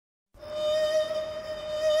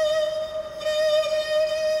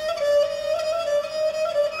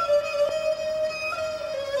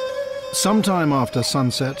Sometime after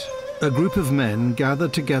sunset, a group of men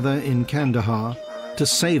gathered together in Kandahar to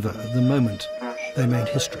savor the moment they made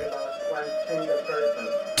history.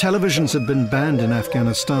 Televisions had been banned in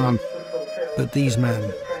Afghanistan, but these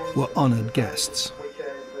men were honored guests.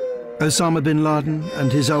 Osama bin Laden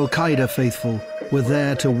and his Al-Qaeda faithful were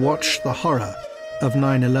there to watch the horror of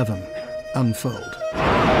 9/11 unfold.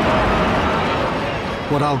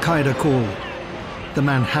 What Al-Qaeda call the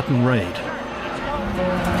Manhattan Raid.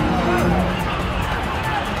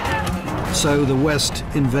 So the West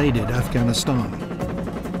invaded Afghanistan.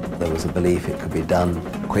 There was a belief it could be done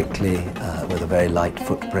quickly, with a very light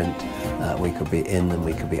footprint. We could be in and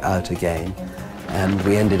we could be out again. And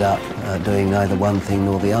we ended up doing neither one thing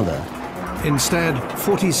nor the other. Instead,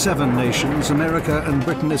 47 nations, America and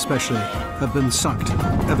Britain especially, have been sucked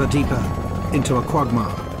ever deeper into a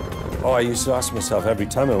quagmire. Oh, I used to ask myself every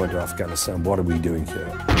time I went to Afghanistan, what are we doing here?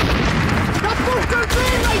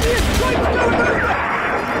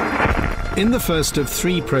 In the first of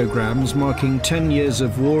 3 programs marking 10 years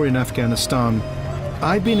of war in Afghanistan,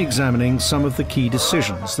 I've been examining some of the key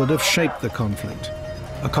decisions that have shaped the conflict.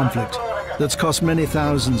 A conflict that's cost many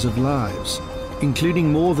thousands of lives,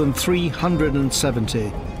 including more than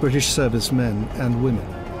 370 British servicemen and women.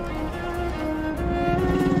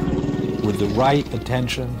 With the right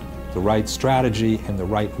attention, the right strategy, and the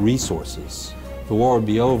right resources, the war would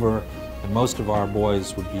be over and most of our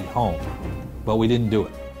boys would be home. But we didn't do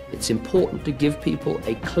it. It's important to give people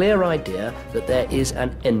a clear idea that there is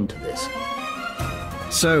an end to this.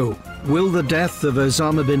 So, will the death of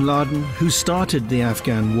Osama bin Laden, who started the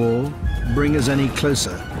Afghan war, bring us any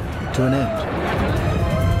closer to an end?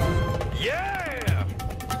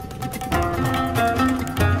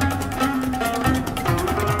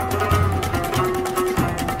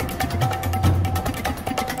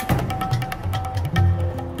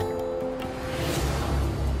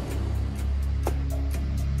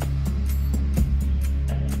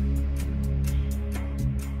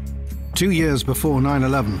 2 years before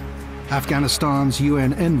 9/11, Afghanistan's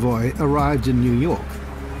UN envoy arrived in New York.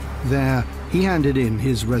 There, he handed in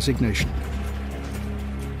his resignation.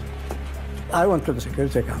 I went to the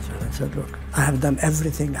Security Council and said, look, I have done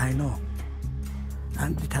everything I know,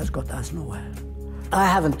 and it has got us nowhere. I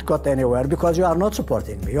haven't got anywhere because you are not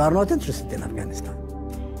supporting me. You are not interested in Afghanistan.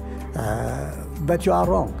 But you are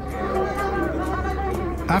wrong.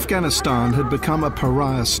 Afghanistan had become a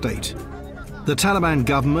pariah state. The Taliban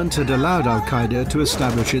government had allowed Al-Qaeda to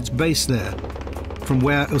establish its base there, from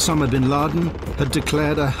where Osama bin Laden had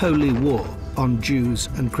declared a holy war on Jews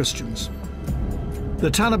and Christians.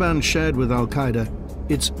 The Taliban shared with Al-Qaeda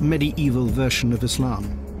its medieval version of Islam.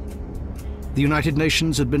 The United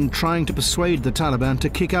Nations had been trying to persuade the Taliban to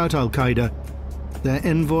kick out Al-Qaeda. Their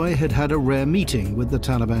envoy had had a rare meeting with the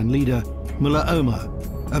Taliban leader, Mullah Omar,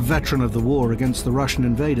 a veteran of the war against the Russian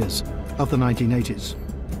invaders of the 1980s.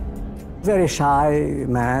 Very shy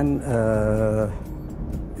man.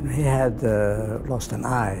 He had lost an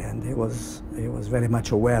eye, and he was very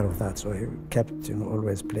much aware of that. So he kept,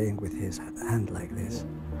 always playing with his hand like this.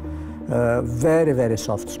 Very, very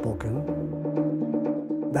soft-spoken.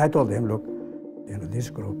 I told him, look,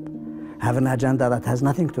 this group have an agenda that has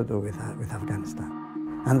nothing to do with Afghanistan,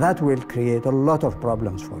 and that will create a lot of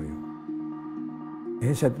problems for you.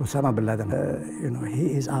 He said, Osama bin Laden, he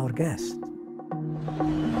is our guest.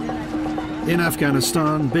 In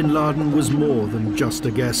Afghanistan, bin Laden was more than just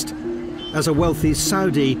a guest. As a wealthy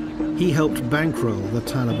Saudi, he helped bankroll the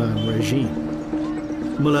Taliban regime.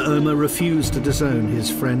 Mullah Omar refused to disown his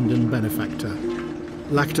friend and benefactor.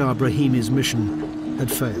 Lakhdar Brahimi's mission had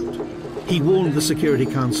failed. He warned the Security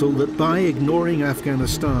Council that by ignoring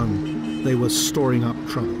Afghanistan, they were storing up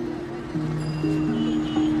trouble.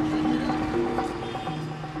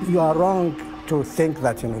 You are wrong to think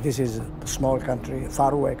that, this is a small country, a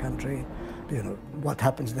faraway country. What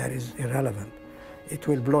happens there is irrelevant. It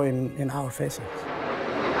will blow in our faces.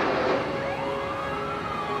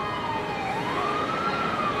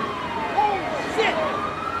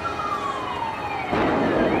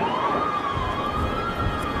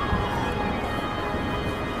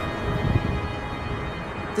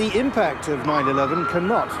 The impact of 9/11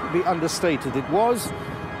 cannot be understated. It was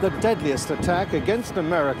the deadliest attack against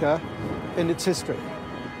America in its history.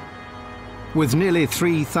 With nearly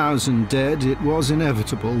 3,000 dead, it was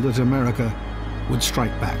inevitable that America would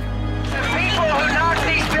strike back. The people who knocked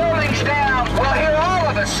these buildings down will hear all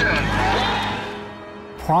of us soon.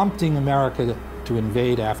 Prompting America to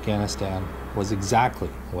invade Afghanistan was exactly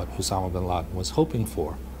what Osama bin Laden was hoping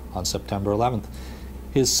for on September 11th.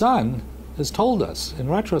 His son has told us, in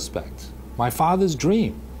retrospect, my father's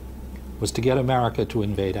dream was to get America to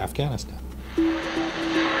invade Afghanistan.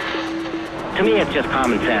 To me, it's just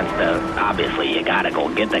common sense, though. Obviously, you gotta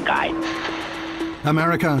go get the guy.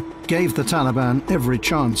 America gave the Taliban every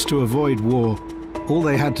chance to avoid war. All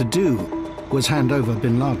they had to do was hand over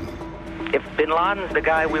bin Laden. If bin Laden's the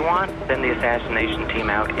guy we want, send the assassination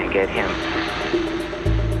team out and get him.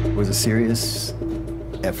 It was a serious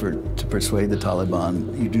effort to persuade the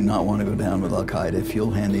Taliban, you do not want to go down with Al-Qaeda. If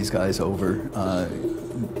you'll hand these guys over,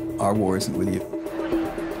 our war isn't with you.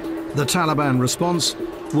 The Taliban response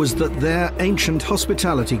was that their ancient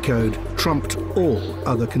hospitality code trumped all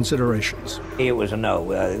other considerations. It was a no,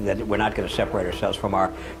 that we're not going to separate ourselves from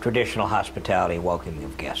our traditional hospitality and welcoming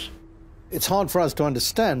of guests. It's hard for us to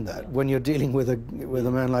understand that when you're dealing with a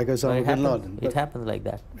man like Osama bin Laden. It happens like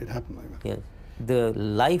that. It happened like that. Yes. The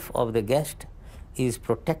life of the guest is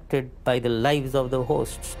protected by the lives of the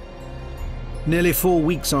hosts. Nearly 4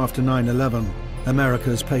 weeks after 9/11,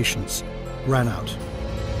 America's patience ran out.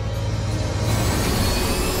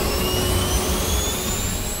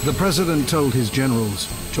 The president told his generals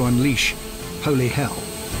to unleash holy hell.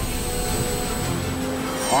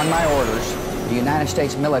 On my orders, the United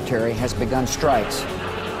States military has begun strikes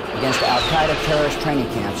against Al-Qaeda terrorist training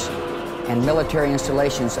camps and military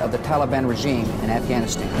installations of the Taliban regime in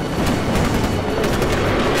Afghanistan.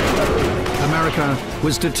 America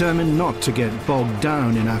was determined not to get bogged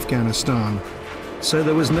down in Afghanistan, so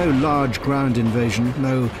there was no large ground invasion,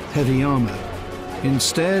 no heavy armor.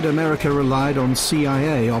 Instead, America relied on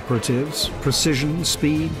CIA operatives, precision,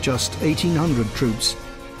 speed, just 1,800 troops,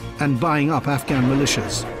 and buying up Afghan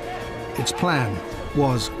militias. Its plan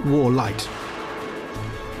was war light.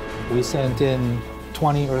 We sent in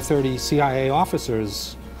 20 or 30 CIA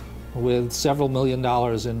officers with several $1 million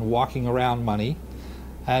in walking around money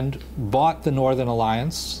and bought the Northern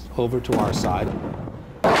Alliance over to our side.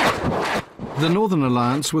 The Northern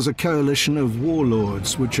Alliance was a coalition of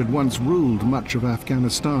warlords which had once ruled much of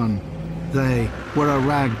Afghanistan. They were a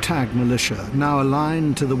ragtag militia, now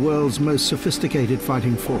aligned to the world's most sophisticated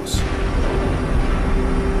fighting force.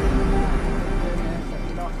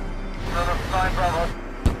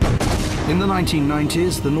 In the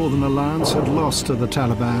 1990s, the Northern Alliance had lost to the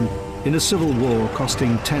Taliban in a civil war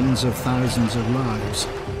costing tens of thousands of lives.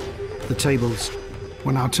 The tables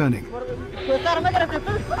were now turning.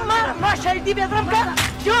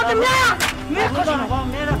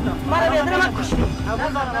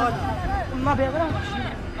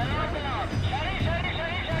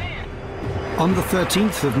 On the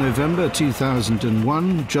 13th of November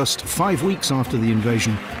 2001, just 5 weeks after the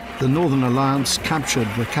invasion, the Northern Alliance captured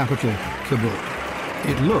the capital, Kabul.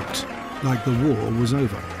 It looked like the war was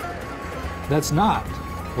over. That's not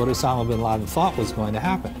what Osama bin Laden thought was going to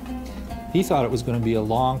happen. He thought it was going to be a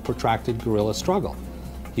long, protracted guerrilla struggle.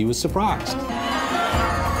 He was surprised.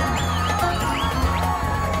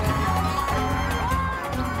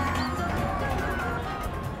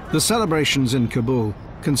 The celebrations in Kabul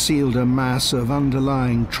concealed a mass of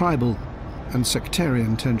underlying tribal and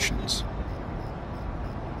sectarian tensions.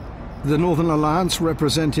 The Northern Alliance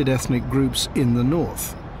represented ethnic groups in the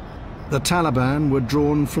north. The Taliban were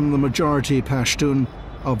drawn from the majority Pashtun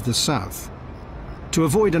of the south. To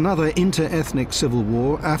avoid another inter-ethnic civil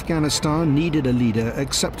war, Afghanistan needed a leader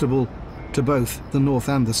acceptable to both the north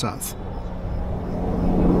and the south.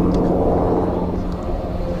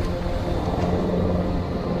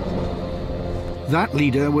 That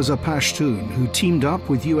leader was a Pashtun who teamed up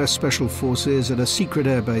with US Special Forces at a secret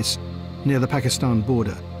airbase near the Pakistan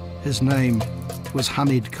border. His name was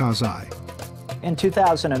Hamid Karzai. In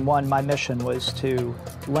 2001, my mission was to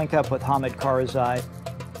link up with Hamid Karzai.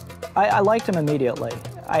 I liked him immediately.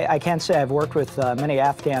 I can't say I've worked with many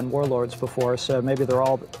Afghan warlords before, so maybe they're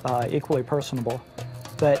all equally personable.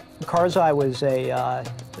 But Karzai was a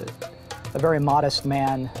very modest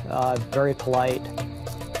man, very polite.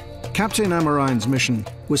 Captain Amarine's mission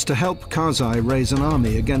was to help Karzai raise an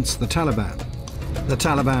army against the Taliban. The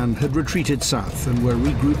Taliban had retreated south and were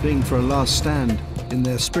regrouping for a last stand in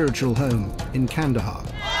their spiritual home in Kandahar.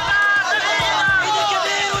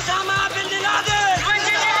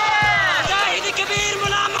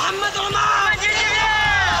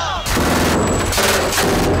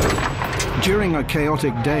 During a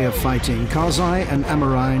chaotic day of fighting, Karzai and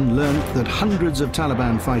Amarine learned that hundreds of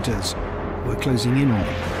Taliban fighters were closing in on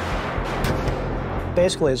them.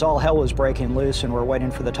 Basically, as all hell was breaking loose and we're waiting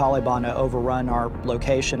for the Taliban to overrun our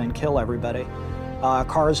location and kill everybody,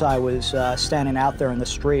 Karzai was standing out there in the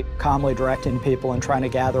street, calmly directing people and trying to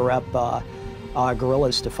gather up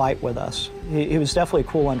guerrillas to fight with us. He was definitely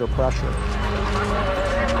cool under pressure.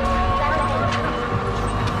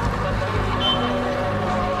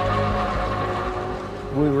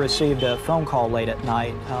 we received a phone call late at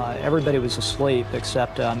night. Everybody was asleep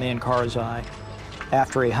except me and Karzai.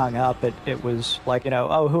 After he hung up, it was like,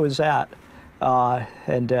 oh, who is that?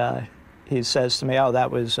 And he says to me, oh,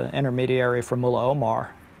 that was an intermediary from Mullah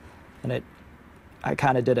Omar. And I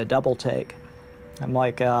kind of did a double take. I'm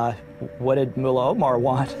like, what did Mullah Omar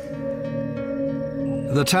want?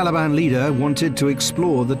 The Taliban leader wanted to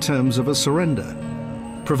explore the terms of a surrender.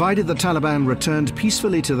 Provided the Taliban returned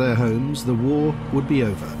peacefully to their homes, the war would be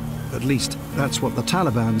over. At least, that's what the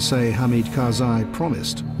Taliban say Hamid Karzai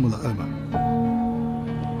promised Mullah Omar.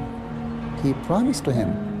 He promised to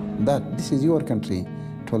him that this is your country,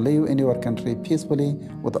 to live in your country peacefully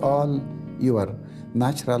with all your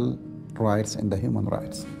natural rights and the human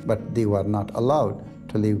rights. But they were not allowed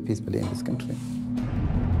to live peacefully in this country.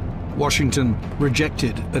 Washington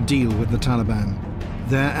rejected a deal with the Taliban.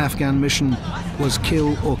 Their Afghan mission was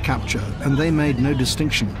kill or capture, and they made no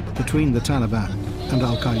distinction between the Taliban and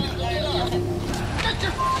Al-Qaeda.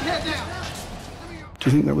 Do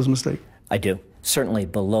you think that was a mistake? I do. Certainly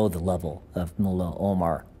below the level of Mullah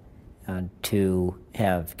Omar. To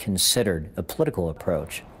have considered a political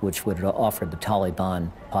approach which would have offered the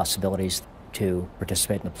Taliban possibilities to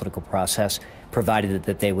participate in the political process, provided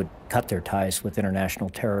that they would cut their ties with international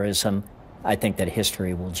terrorism. I think that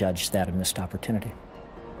history will judge that a missed opportunity.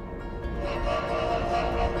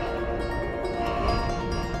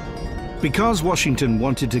 Because Washington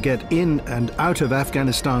wanted to get in and out of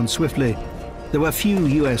Afghanistan swiftly, there were few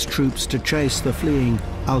US troops to chase the fleeing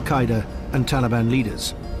Al-Qaeda and Taliban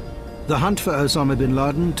leaders. The hunt for Osama bin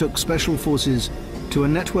Laden took special forces to a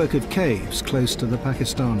network of caves close to the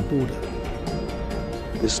Pakistan border.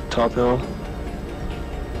 This top hill, the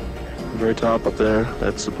very top up there,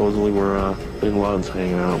 that's supposedly where bin Laden's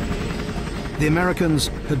hanging out. The Americans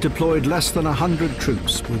had deployed less than 100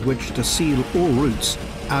 troops with which to seal all routes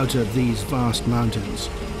out of these vast mountains.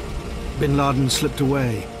 Bin Laden slipped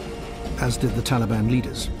away, as did the Taliban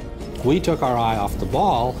leaders. We took our eye off the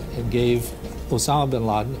ball and gave Osama bin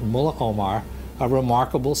Laden and Mullah Omar a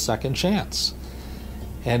remarkable second chance.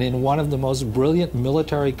 And in one of the most brilliant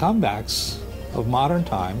military comebacks of modern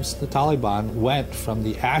times, the Taliban went from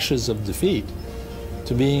the ashes of defeat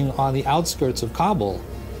to being on the outskirts of Kabul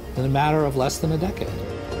in a matter of less than a decade.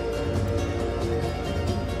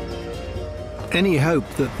 Any hope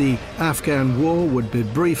that the Afghan war would be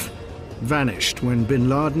brief vanished when bin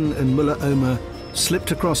Laden and Mullah Omar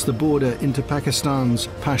slipped across the border into Pakistan's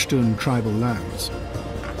Pashtun tribal lands.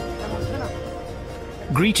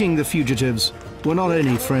 Greeting the fugitives were not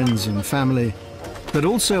only friends and family, but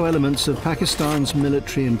also elements of Pakistan's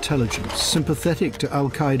military intelligence, sympathetic to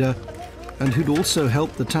Al-Qaeda, and who'd also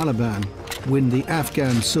helped the Taliban win the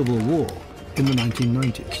Afghan civil war in the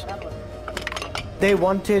 1990s. They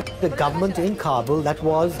wanted the government in Kabul that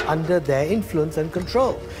was under their influence and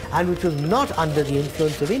control, and which was not under the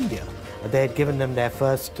influence of India. They had given them their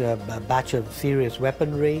first batch of serious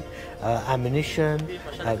weaponry, ammunition,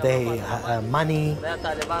 money.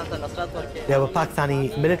 There were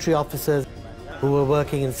Pakistani military officers who were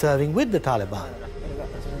working and serving with the Taliban.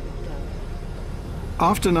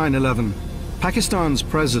 After 9/11, Pakistan's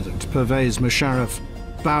president, Pervez Musharraf,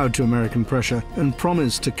 bowed to American pressure and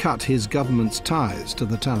promised to cut his government's ties to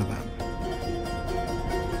the Taliban.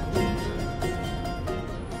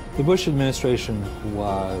 The Bush administration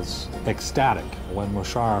was ecstatic when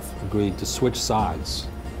Musharraf agreed to switch sides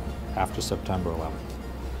after September 11th.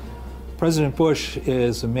 President Bush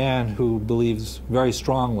is a man who believes very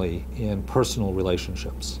strongly in personal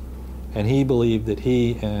relationships, and he believed that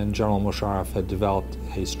he and General Musharraf had developed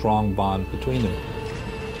a strong bond between them.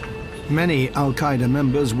 Many Al-Qaeda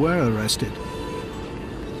members were arrested.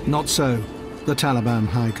 Not so the Taliban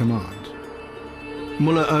High Command.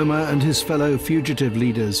 Mullah Omar and his fellow fugitive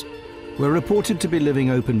leaders were reported to be living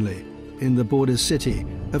openly in the border city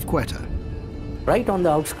of Quetta. Right on the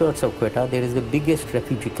outskirts of Quetta, there is the biggest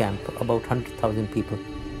refugee camp, about 100,000 people.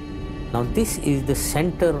 Now this is the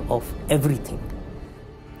center of everything.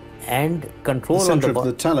 And control the center on the of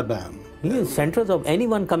the Taliban. Yes, centers of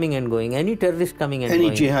anyone coming and going, any terrorist coming and going.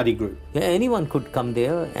 Any jihadi group. Yeah, anyone could come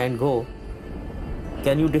there and go.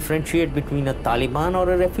 Can you differentiate between a Taliban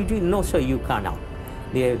or a refugee? No, sir, you cannot.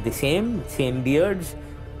 They are the same beards,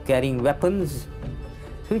 carrying weapons.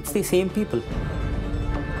 So it's the same people.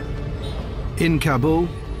 In Kabul,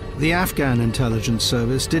 the Afghan intelligence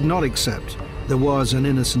service did not accept there was an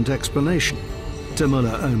innocent explanation to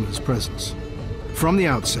Mullah Omar's presence. From the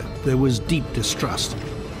outset, there was deep distrust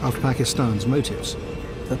of Pakistan's motives.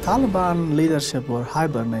 The Taliban leadership were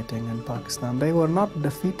hibernating in Pakistan. They were not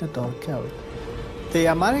defeated or killed. The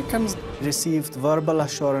Americans received verbal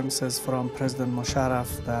assurances from President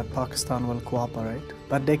Musharraf that Pakistan will cooperate,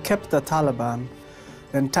 but they kept the Taliban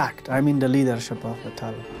intact, I mean the leadership of the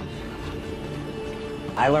Taliban.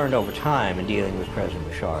 I learned over time in dealing with President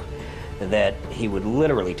Musharraf that he would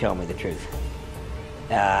literally tell me the truth.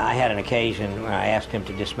 I had an occasion where I asked him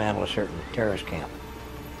to dismantle a certain terrorist camp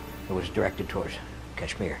that was directed towards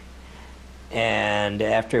Kashmir. And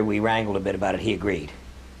after we wrangled a bit about it, he agreed.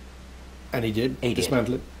 And he did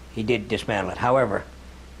dismantle it? He did dismantle it. However,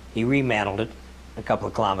 he remantled it a couple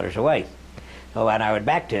of kilometers away. So when I went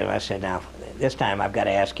back to him, I said, now, this time I've got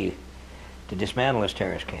to ask you to dismantle this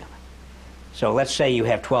terrorist camp. So let's say you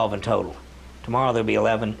have 12 in total. Tomorrow there'll be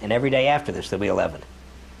 11, and every day after this there'll be 11.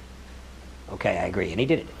 Okay, I agree, and he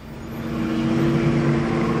did it.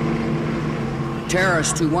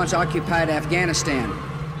 Terrorists who once occupied Afghanistan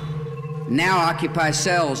now occupy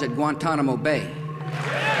cells at Guantanamo Bay.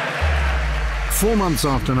 4 months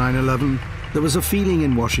after 9/11, there was a feeling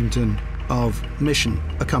in Washington of mission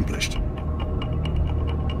accomplished.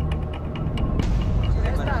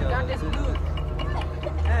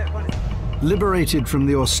 Liberated from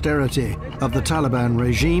the austerity of the Taliban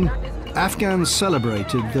regime, Afghans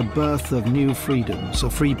celebrated the birth of new freedoms, a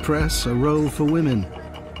free press, a role for women,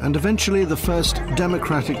 and eventually the first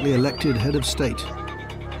democratically elected head of state.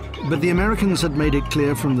 But the Americans had made it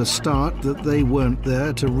clear from the start that they weren't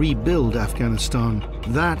there to rebuild Afghanistan.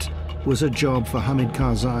 That was a job for Hamid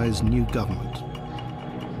Karzai's new government.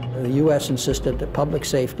 The U.S. insisted that public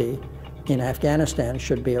safety in Afghanistan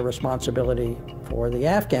should be a responsibility for the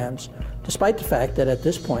Afghans, despite the fact that at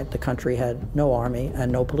this point the country had no army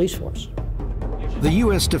and no police force. The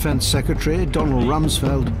U.S. Defense Secretary, Donald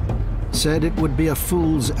Rumsfeld, said it would be a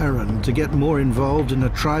fool's errand to get more involved in a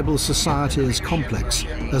tribal society as complex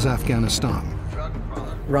as Afghanistan.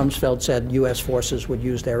 Rumsfeld said U.S. forces would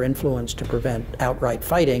use their influence to prevent outright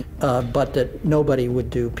fighting, but that nobody would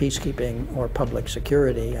do peacekeeping or public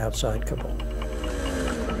security outside Kabul.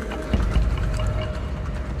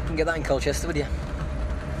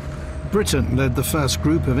 Britain led the first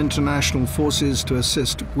group of international forces to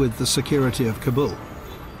assist with the security of Kabul.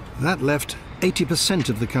 That left 80%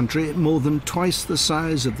 of the country, more than twice the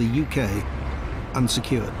size of the UK,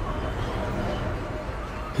 unsecured.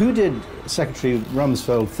 Who did Secretary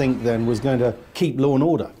Rumsfeld think then was going to keep law and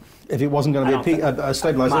order if it wasn't going to be a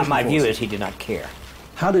stabilization My force? view is he did not care.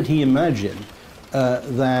 How did he imagine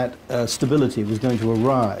that stability was going to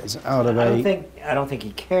arise out of I don't think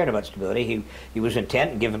he cared about stability. He was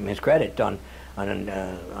intent, and give him his credit, on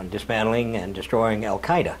dismantling and destroying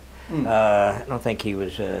Al-Qaeda. I don't think he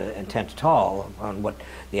was intent at all on what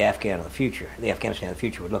the Afghanistan of the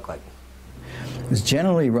future would look like. It was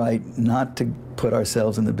generally right not to put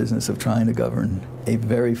ourselves in the business of trying to govern a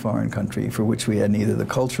very foreign country for which we had neither the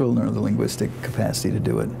cultural nor the linguistic capacity to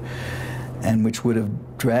do it, and which would have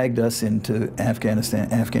dragged us into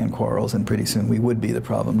Afghan quarrels, and pretty soon we would be the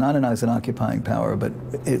problem. Not as an occupying power, but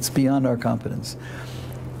it's beyond our competence.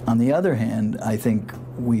 On the other hand, I think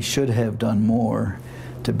we should have done more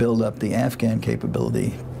to build up the Afghan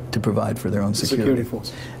capability to provide for their own security.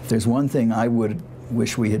 Force. If there's one thing I would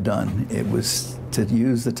wish we had done, it was to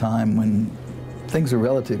use the time when things are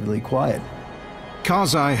relatively quiet.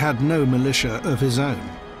 Karzai had no militia of his own.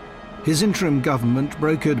 His interim government,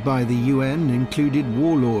 brokered by the UN, included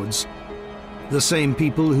warlords, the same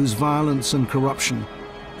people whose violence and corruption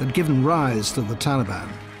had given rise to the Taliban.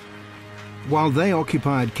 While they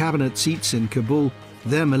occupied cabinet seats in Kabul,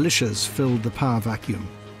 their militias filled the power vacuum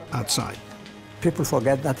outside. People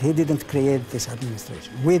forget that he didn't create this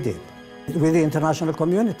administration. We did, with the international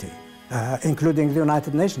community, including the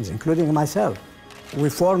United Nations, including myself. We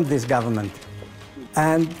formed this government,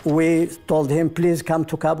 and we told him, please come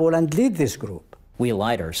to Kabul and lead this group. We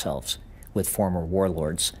allied ourselves with former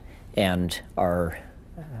warlords, and our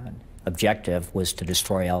objective was to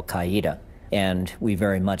destroy Al-Qaeda. And we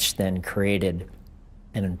very much then created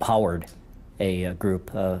and empowered a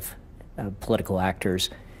group of political actors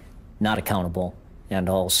not accountable, and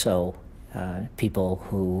also people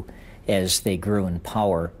who, as they grew in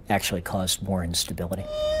power, actually caused more instability.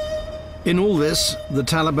 In all this, the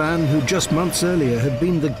Taliban, who just months earlier had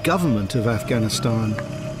been the government of Afghanistan,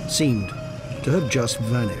 seemed to have just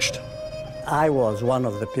vanished. I was one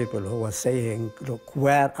of the people who was saying, look,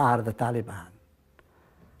 where are the Taliban?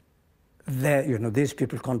 These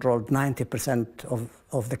people controlled 90%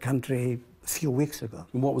 of the country a few weeks ago.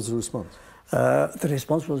 And what was the response? The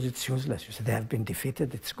response was, it's useless. You said, they have been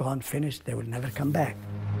defeated, it's gone, finished, they will never come back.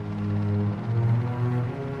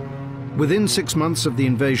 Within 6 months of the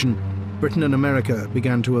invasion, Britain and America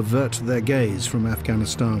began to avert their gaze from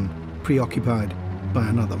Afghanistan, preoccupied by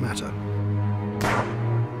another matter.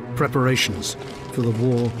 preparations for the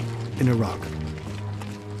war in Iraq.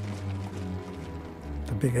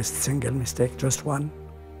 The biggest single mistake, just one,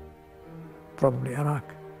 probably Iraq.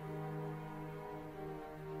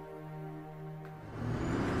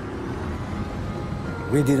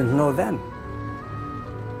 We didn't know then.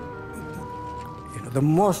 You know, the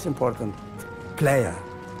most important player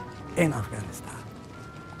in Afghanistan,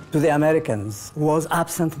 to the Americans, was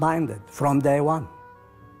absent-minded from day one,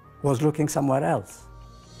 was looking somewhere else.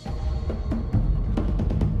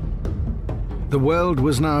 The world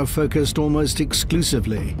was now focused almost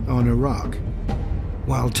exclusively on Iraq,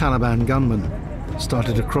 while Taliban gunmen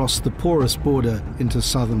started to cross the porous border into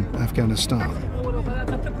southern Afghanistan.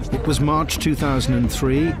 It was March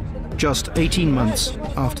 2003, just 18 months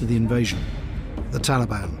after the invasion. The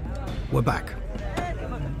Taliban were back.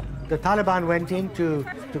 The Taliban went into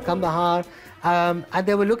Kandahar, and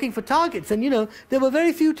they were looking for targets. And, you know, there were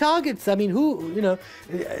very few targets. I mean,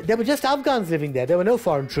 there were just Afghans living there. There were no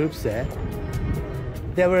foreign troops there.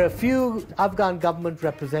 There were a few Afghan government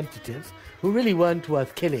representatives who really weren't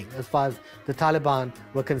worth killing as far as the Taliban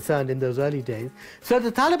were concerned in those early days. So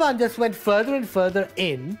the Taliban just went further and further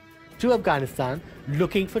in to Afghanistan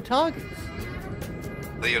looking for targets.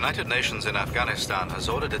 The United Nations in Afghanistan has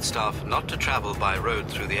ordered its staff not to travel by road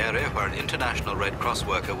through the area where an international Red Cross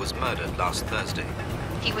worker was murdered last Thursday.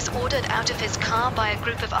 He was ordered out of his car by a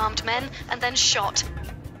group of armed men and then shot.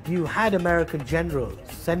 You had American generals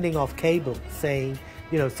sending off cables saying,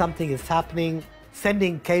 you know, something is happening,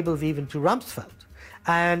 sending cables even to Rumsfeld.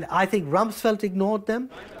 And I think Rumsfeld ignored them.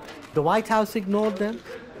 The White House ignored them.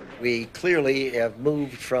 We clearly have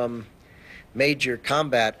moved from major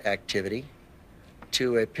combat activity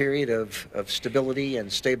to a period of stability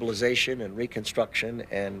and stabilization and reconstruction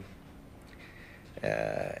and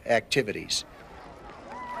activities.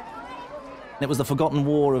 It was the forgotten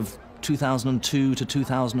war of 2002 to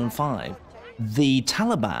 2005. The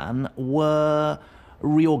Taliban were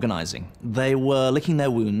reorganizing. They were licking their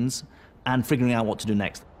wounds and figuring out what to do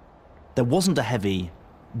next. There wasn't a heavy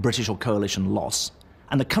British or coalition loss,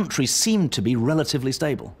 and the country seemed to be relatively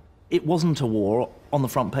stable. It wasn't a war on the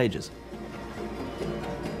front pages.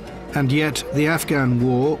 And yet, the Afghan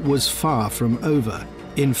war was far from over.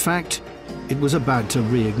 In fact, it was about to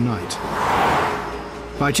reignite.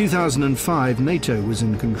 By 2005, NATO was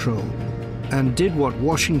in control and did what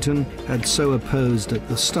Washington had so opposed at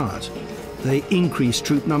the start. They increased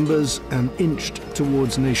troop numbers and inched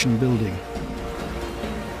towards nation building.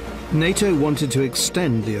 NATO wanted to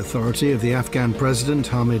extend the authority of the Afghan president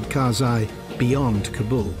Hamid Karzai beyond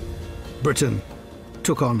Kabul. Britain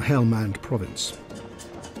took on Helmand province.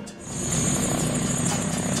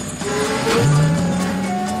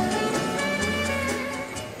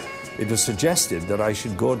 It was suggested that I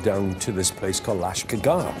should go down to this place called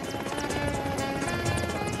Lashkar.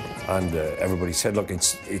 And everybody said, look,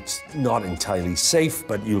 it's not entirely safe,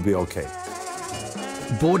 but you'll be okay.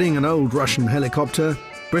 Boarding an old Russian helicopter,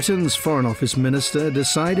 Britain's Foreign Office minister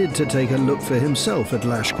decided to take a look for himself at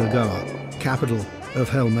Lashkar, capital of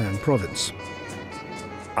Helmand province.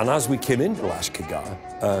 And as we came into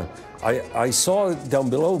Lashkar, I saw down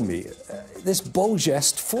below me this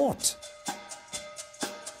Beaugest fort.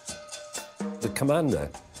 The commander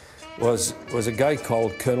was a guy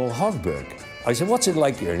called Colonel Hogberg. I said, what's it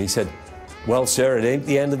like here? And he said, well, sir, it ain't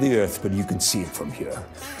the end of the earth, but you can see it from here.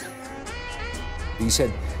 He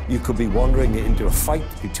said, you could be wandering into a fight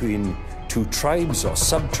between two tribes or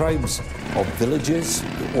sub-tribes or villages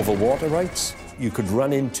over water rights. You could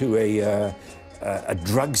run into a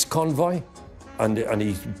drugs convoy. And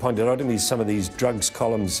he pointed out to me some of these drugs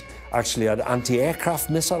columns actually had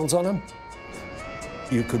anti-aircraft missiles on them.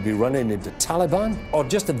 You could be running into Taliban or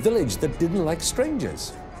just a village that didn't like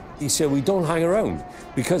strangers. He said, we don't hang around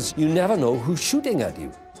because you never know who's shooting at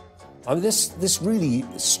you. I mean, this really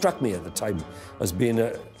struck me at the time as being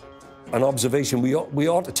an observation we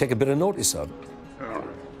ought to take a bit of notice of.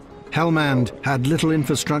 Helmand had little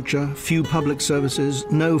infrastructure, few public services,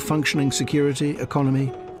 no functioning security,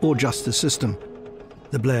 economy, or justice system.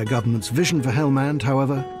 The Blair government's vision for Helmand,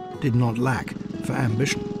 however, did not lack for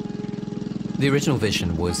ambition. The original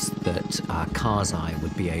vision was that Karzai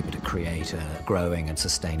would be able to create a growing and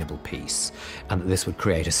sustainable peace, and that this would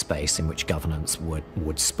create a space in which governance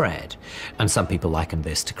would spread. And some people likened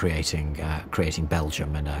this to creating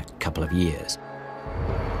Belgium in a couple of years.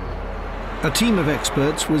 A team of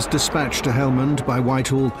experts was dispatched to Helmand by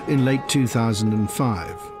Whitehall in late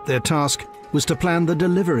 2005. Their task was to plan the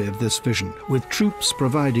delivery of this vision, with troops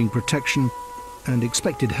providing protection and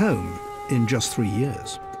expected home in just 3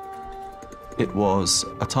 years. It was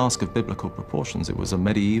a task of biblical proportions. It was a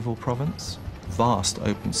medieval province. vast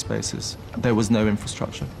open spaces. There was no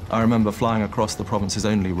infrastructure. I remember flying across the province's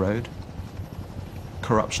only road.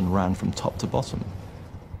 Corruption ran from top to bottom.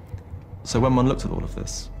 So when one looked at all of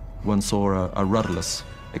this, one saw a rudderless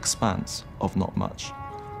expanse of not much,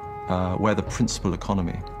 where the principal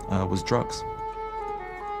economy was drugs.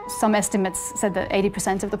 Some estimates said that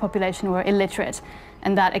 80% of the population were illiterate,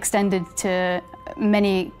 and that extended to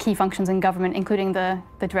many key functions in government, including the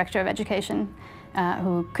director of education,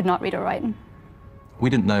 who could not read or write. We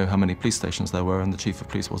didn't know how many police stations there were, and the chief of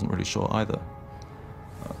police wasn't really sure either.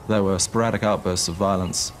 There were sporadic outbursts of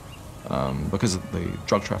violence because of the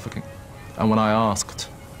drug trafficking. And when I asked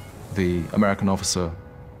the American officer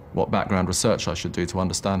what background research I should do to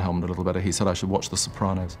understand Helmand a little better, he said I should watch The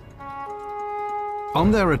Sopranos. On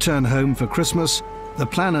their return home for Christmas, the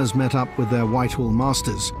planners met up with their Whitehall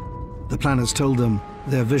masters. The planners told them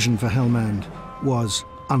their vision for Helmand was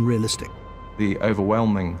unrealistic. The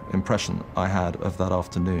overwhelming impression I had of that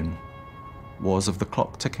afternoon was of the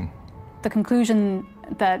clock ticking. The conclusion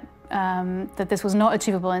that that this was not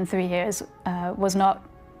achievable in 3 years was not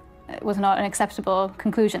an acceptable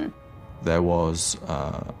conclusion. There was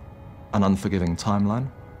an unforgiving timeline,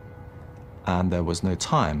 and there was no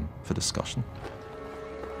time for discussion.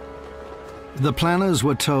 The planners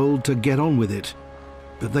were told to get on with it,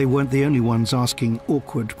 but they weren't the only ones asking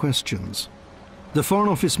awkward questions. The Foreign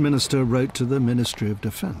Office Minister wrote to the Ministry of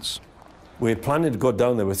Defence. We had planned to go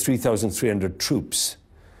down there with 3,300 troops.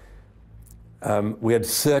 We had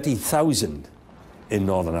 30,000 in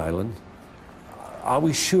Northern Ireland. Are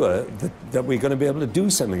we sure that we're going to be able to do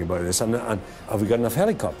something about this? And have we got enough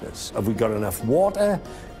helicopters? Have we got enough water?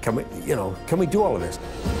 Can we do all of this?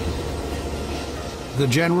 The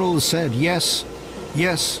generals said yes,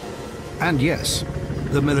 yes, and yes.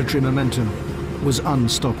 The military momentum was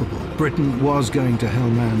unstoppable. Britain was going to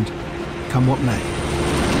Helmand, come what may.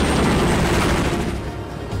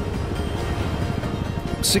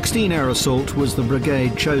 16 Air Assault was the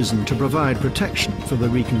brigade chosen to provide protection for the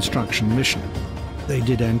reconstruction mission. They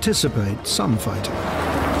did anticipate some fighting.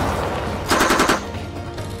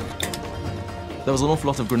 There was an awful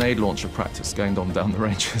lot of grenade launcher practice going on down the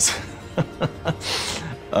ranges.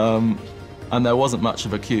 And there wasn't much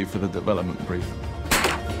of a queue for the development brief.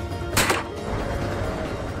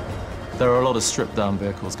 There are a lot of stripped-down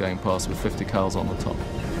vehicles going past with 50 cals on the top.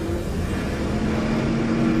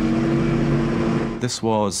 This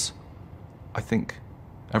was, I think,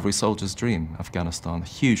 every soldier's dream, Afghanistan.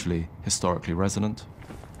 Hugely historically resonant,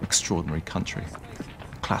 extraordinary country,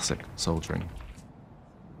 classic soldiering.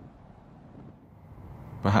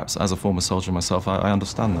 Perhaps as a former soldier myself, I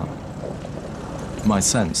understand that. My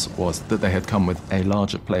sense was that they had come with a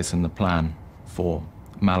larger place in the plan for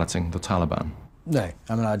malleting the Taliban. No,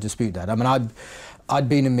 I mean, I dispute that. I mean, I'd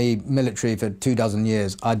been in the military for 24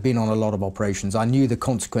 years. I'd been on a lot of operations. I knew the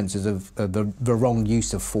consequences of the wrong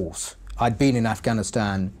use of force. I'd been in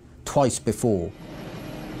Afghanistan twice before.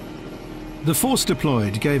 The force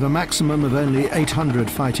deployed gave a maximum of only 800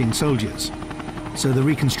 fighting soldiers, so the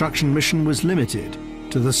reconstruction mission was limited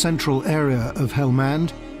to the central area of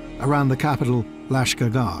Helmand, around the capital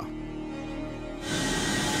Lashkargah.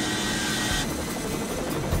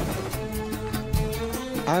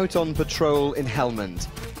 Out on patrol in Helmand,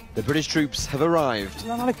 the British troops have arrived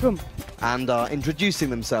and are introducing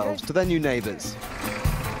themselves to their new neighbours.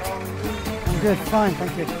 I'm good, fine,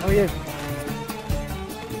 thank you. How are you?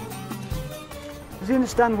 Does he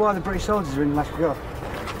understand why the British soldiers are in Lashkargah?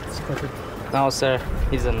 No, sir,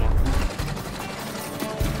 he doesn't know.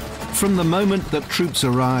 From the moment that troops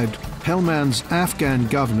arrived, Helmand's Afghan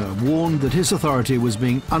governor warned that his authority was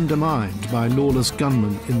being undermined by lawless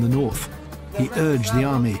gunmen in the north. He urged the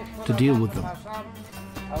army to deal with them.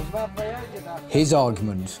 His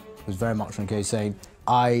argument was very much on the case saying,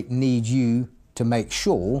 I need you to make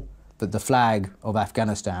sure that the flag of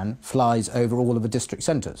Afghanistan flies over all of the district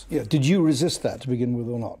centres. Yeah. Did you resist that to begin with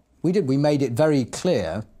or not? We did. We made it very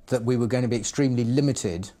clear that we were going to be extremely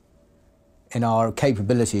limited in our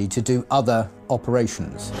capability to do other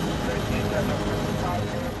operations.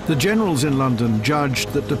 The generals in London judged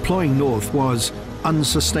that deploying north was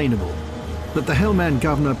unsustainable. But the Helmand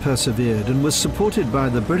governor persevered and was supported by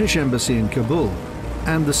the British Embassy in Kabul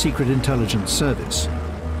and the Secret Intelligence Service.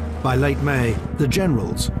 By late May, the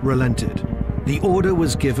generals relented. The order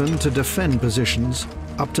was given to defend positions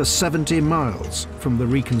up to 70 miles from the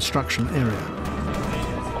reconstruction area.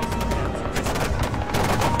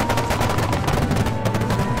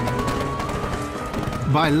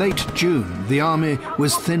 By late June, the army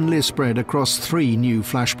was thinly spread across 3 new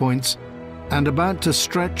flashpoints and about to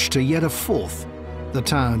stretch to yet a 4th, the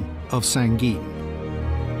town of Sangin.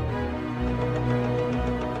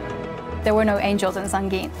 there were no angels in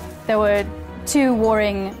Sangin. There were two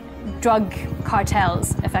warring drug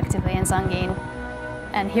cartels, effectively, in Sangin.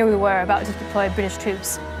 And here we were about to deploy British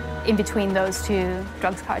troops in between those two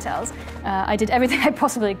drugs cartels. I did everything I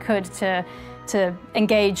possibly could to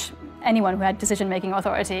engage anyone who had decision-making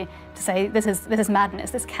authority to say, this is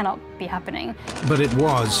madness, this cannot be happening. But it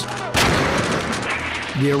was.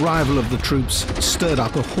 The arrival of the troops stirred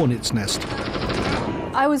up a hornet's nest.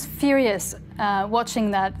 I was furious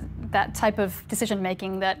watching that type of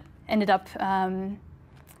decision-making that ended up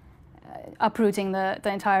uprooting the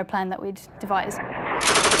entire plan that we'd devised.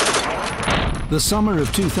 The summer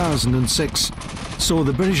of 2006 saw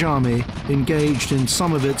the British Army engaged in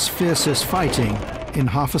some of its fiercest fighting in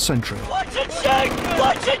half a century. Watch it shoot!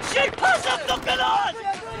 Watch it shoot! Pass up, look at us!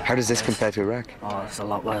 How does this compare to Iraq? Oh, it's a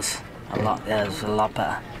lot worse. It's a lot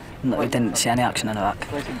better. We didn't see any action in Iraq.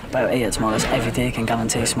 About here, it's more or less every day you can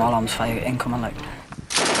guarantee small arms fire incoming, like.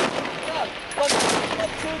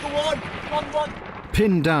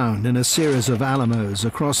 Pinned down in a series of Alamos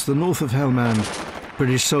across the north of Helmand,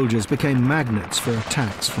 British soldiers became magnets for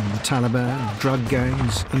attacks from the Taliban, drug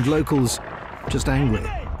gangs, and locals just angry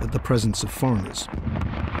at the presence of foreigners.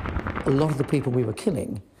 A lot of the people we were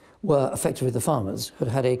killing were effectively the farmers who'd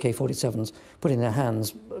had AK-47s put in their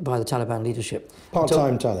hands by the Taliban leadership.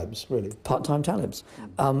 Part-time Talibs, really? Part-time Talibs.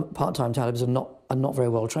 Part-time Talibs are not very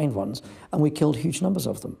well-trained ones, and we killed huge numbers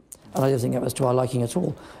of them. And I don't think that was to our liking at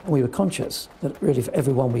all. And we were conscious that really for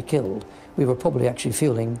every one we killed, we were probably actually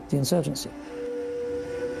fueling the insurgency.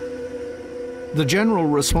 The general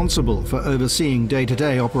responsible for overseeing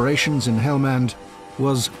day-to-day operations in Helmand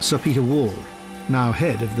was Sir Peter Ward, now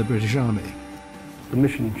head of the British Army. The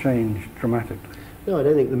mission changed dramatically. No, I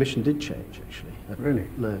don't think the mission did change, actually. Really?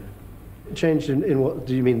 No. It changed in what,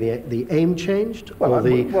 do you mean the aim changed? Or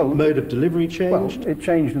the mode of delivery changed? Well, it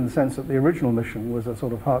changed in the sense that the original mission was a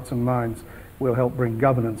sort of hearts and minds, we'll help bring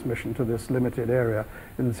governance mission to this limited area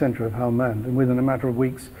in the centre of Helmand. And within a matter of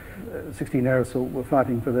weeks, 16 air assault were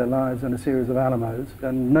fighting for their lives in a series of Alamos,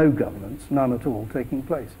 and no governance, none at all, taking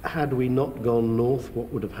place. Had we not gone north,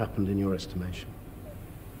 what would have happened in your estimation?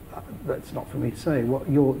 That's not for me to say. What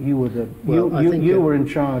you were in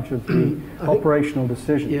charge of the operational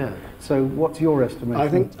decision. Yeah. So what's your estimation? I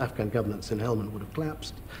think Afghan governance in Helmand would have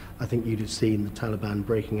collapsed. I think you'd have seen the Taliban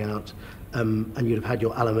breaking out, and you'd have had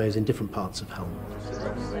your Alamos in different parts of Helmand.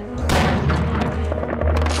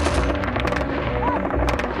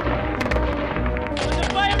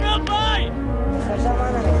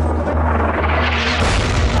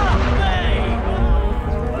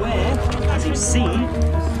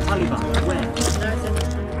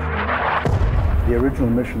 The original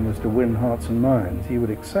mission was to win hearts and minds. You would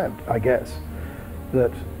accept, I guess,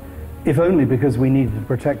 that if only because we needed to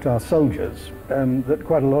protect our soldiers, that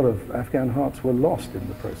quite a lot of Afghan hearts were lost in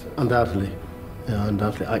the process. Undoubtedly. Yeah,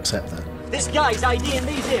 undoubtedly. I accept that. This guy's IDing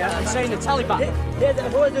these here and saying the Taliban.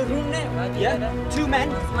 Who are the room name? Yeah? 2 men?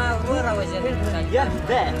 Yeah,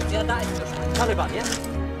 there. Taliban,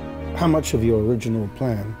 yeah? How much of your original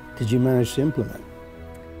plan did you manage to implement?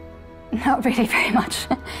 Not really very much.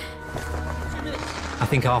 I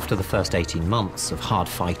think after the first 18 months of hard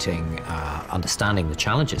fighting, understanding the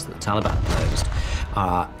challenges that the Taliban posed,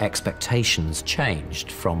 our expectations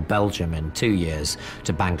changed from Belgium in 2 years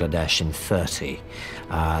to Bangladesh in 30.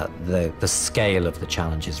 The scale of the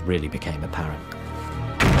challenges really became apparent.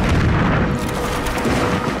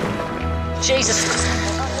 Jesus!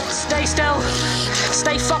 Stay still!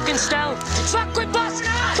 Stay fucking still! Fuck with Boss!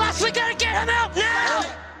 Boss, we gotta get him out now!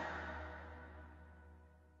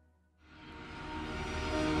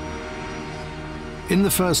 In the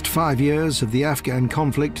first 5 years of the Afghan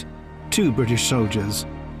conflict, 2 British soldiers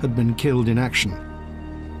had been killed in action.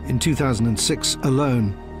 In 2006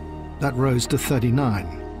 alone, that rose to 39.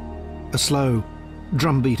 A slow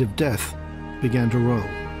drumbeat of death began to roll.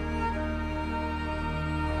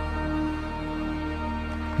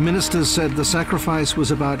 Ministers said the sacrifice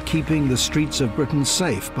was about keeping the streets of Britain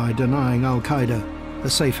safe by denying al-Qaeda a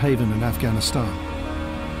safe haven in Afghanistan.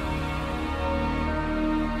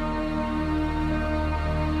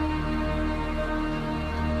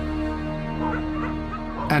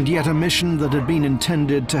 And yet a mission that had been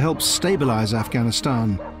intended to help stabilize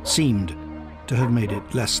Afghanistan seemed to have made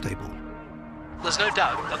it less stable. There's no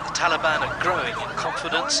doubt that the Taliban are growing in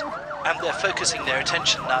confidence and they're focusing their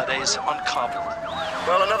attention nowadays on Kabul.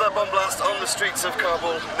 Well, another bomb blast on the streets of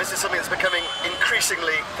Kabul. This is something that's becoming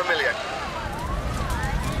increasingly familiar.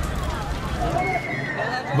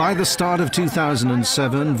 By the start of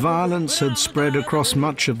 2007, violence had spread across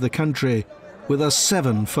much of the country, with a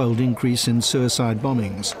 7-fold increase in suicide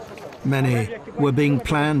bombings. Many were being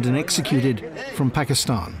planned and executed from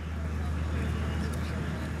Pakistan.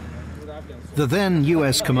 The then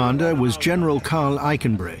US commander was General Karl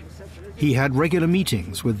Eichenberg. He had regular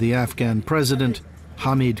meetings with the Afghan president,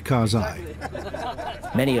 Hamid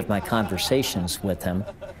Karzai. Many of my conversations with him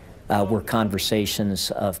were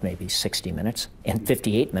conversations of maybe 60 minutes, and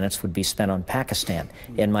 58 minutes would be spent on Pakistan.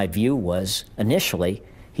 And my view was, initially,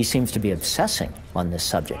 he seems to be obsessing on this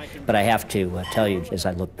subject. But I have to tell you, as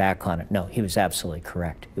I look back on it, no, he was absolutely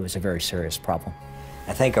correct. It was a very serious problem.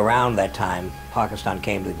 I think around that time, Pakistan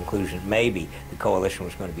came to the conclusion that maybe the coalition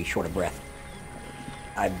was going to be short of breath.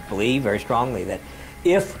 I believe very strongly that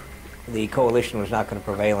if the coalition was not going to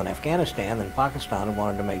prevail in Afghanistan, then Pakistan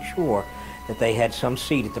wanted to make sure that they had some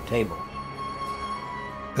seat at the table.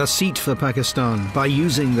 A seat for Pakistan by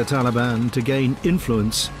using the Taliban to gain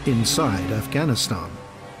influence inside Afghanistan.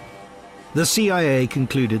 The CIA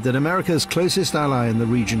concluded that America's closest ally in the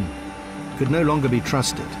region could no longer be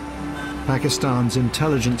trusted. Pakistan's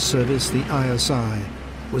intelligence service, the ISI,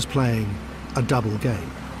 was playing a double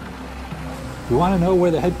game. You want to know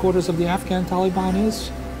where the headquarters of the Afghan Taliban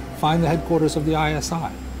is? Find the headquarters of the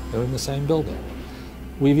ISI. They're in the same building.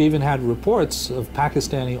 We've even had reports of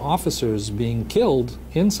Pakistani officers being killed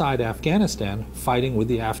inside Afghanistan fighting with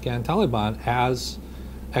the Afghan Taliban as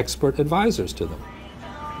expert advisors to them.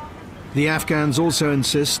 The Afghans also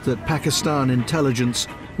insist that Pakistan intelligence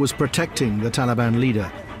was protecting the Taliban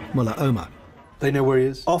leader, Mullah Omar. They know where he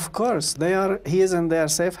is? Of course, he is in their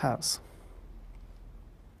safe house.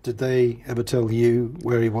 Did they ever tell you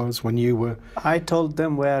where he was when you were? I told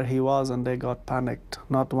them where he was and they got panicked.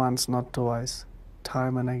 Not once, not twice,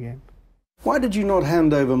 time and again. Why did you not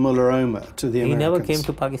hand over Mullah Omar to the Americans? He never came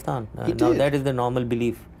to Pakistan. He Now did. that is the normal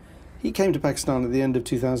belief. He came to Pakistan at the end of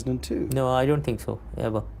 2002. No, I don't think so,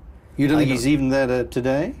 ever. You don't think he's even there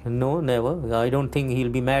today? No, never. I don't think he'll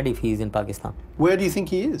be mad if he's in Pakistan. Where do you think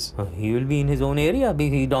he is? He will be in his own area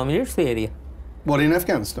because he dominates the area. What, in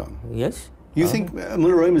Afghanistan? Yes. You think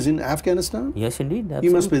Mullah Omar is in Afghanistan? Yes, indeed. Absolutely.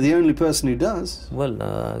 You must be the only person who does. Well,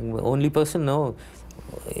 only person, no.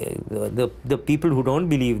 The people who don't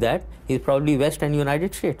believe that is probably West and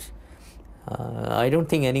United States. I don't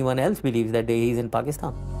think anyone else believes that he's in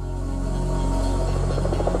Pakistan.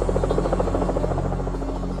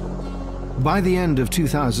 By the end of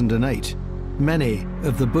 2008, many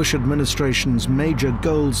of the Bush administration's major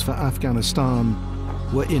goals for Afghanistan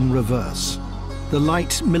were in reverse. The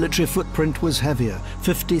light military footprint was heavier,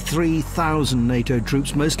 53,000 NATO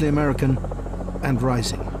troops, mostly American, and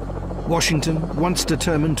rising. Washington, once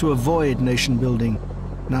determined to avoid nation building,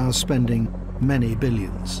 now spending many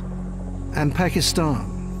billions. And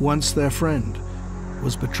Pakistan, once their friend,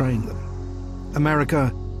 was betraying them.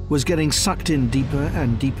 America was getting sucked in deeper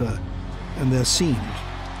and deeper, and there seemed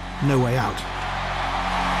no way out.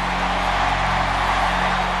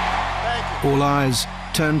 Thank you. All eyes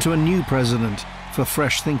turned to a new president for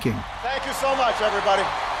fresh thinking. Thank you so much, everybody.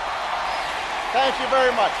 Thank you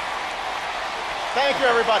very much. Thank you,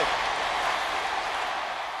 everybody.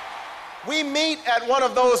 We meet at one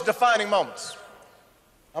of those defining moments.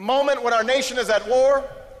 A moment when our nation is at war.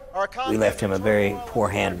 We left him a very poor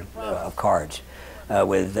hand of cards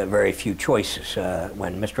with very few choices.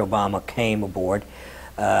 When Mr. Obama came aboard,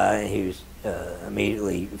 he was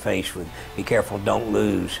immediately faced with, be careful, don't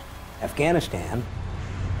lose Afghanistan.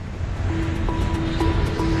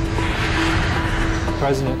 The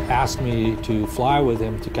president asked me to fly with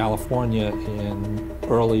him to California in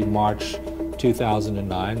early March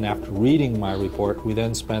 2009. And after reading my report, we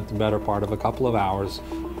then spent the better part of a couple of hours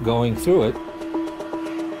going through it.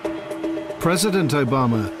 President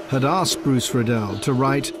Obama had asked Bruce Riddell to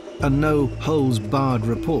write a no-holds-barred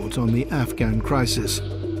report on the Afghan crisis,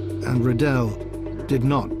 and Riddell did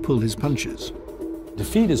not pull his punches.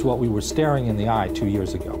 Defeat is what we were staring in the eye 2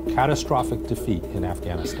 years ago. Catastrophic defeat in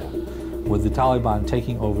Afghanistan, with the Taliban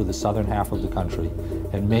taking over the southern half of the country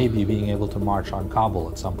and maybe being able to march on Kabul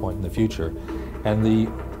at some point in the future, and the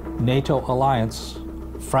NATO alliance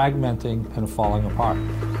fragmenting and falling apart.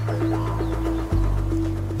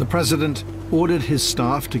 The president ordered his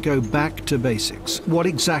staff to go back to basics. What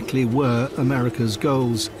exactly were America's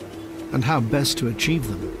goals and how best to achieve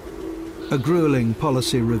them? A grueling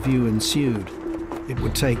policy review ensued. It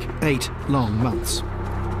would take 8 long months.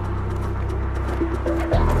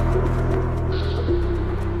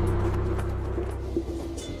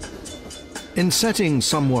 In settings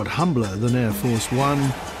somewhat humbler than Air Force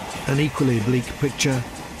One, an equally bleak picture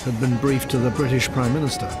had been briefed to the British Prime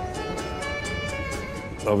Minister.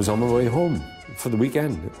 I was on my way home for the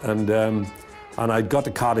weekend, and I'd got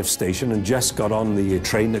to Cardiff station, and Jess got on the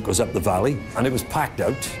train that goes up the valley, and it was packed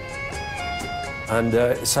out. And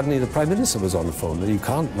suddenly the Prime Minister was on the phone, and you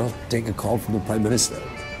can't not take a call from the Prime Minister.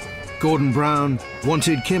 Gordon Brown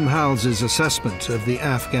wanted Kim Howells's assessment of the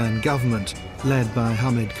Afghan government led by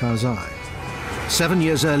Hamid Karzai. 7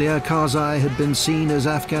 years earlier, Karzai had been seen as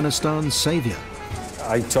Afghanistan's savior.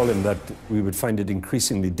 I told him that we would find it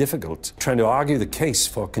increasingly difficult trying to argue the case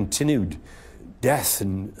for continued death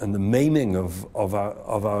and the maiming of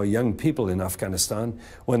our young people in Afghanistan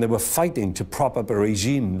when they were fighting to prop up a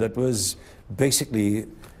regime that was basically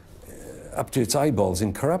up to its eyeballs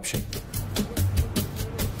in corruption.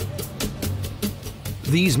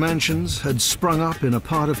 These mansions had sprung up in a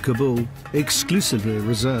part of Kabul exclusively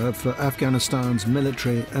reserved for Afghanistan's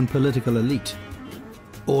military and political elite.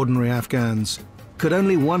 Ordinary Afghans could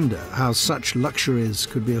only wonder how such luxuries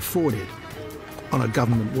could be afforded on a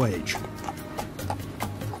government wage.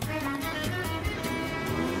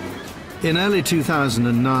 In early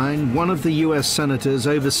 2009, one of the US senators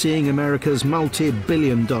overseeing America's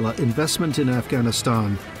multi-billion-dollar investment in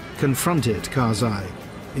Afghanistan confronted Karzai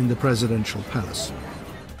in the presidential palace.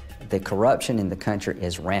 The corruption in the country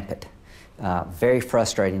is rampant. Very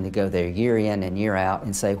frustrating to go there year in and year out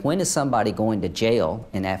and say, when is somebody going to jail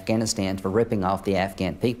in Afghanistan for ripping off the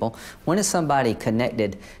Afghan people? When is somebody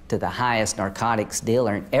connected to the highest narcotics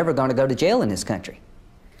dealer ever going to go to jail in this country?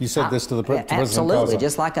 You said this to the President Absolutely, Karzai.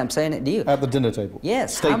 Just like I'm saying it to you. At the dinner table?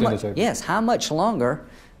 Yes. State dinner table? Yes. How much longer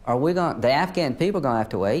are we going? The Afghan people are going to have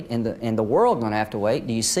to wait, and the world going to have to wait.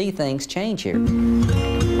 Do you see things change here?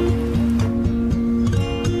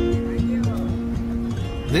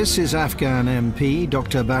 This is Afghan MP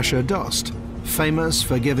Dr. Bashar Dost, famous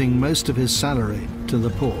for giving most of his salary to the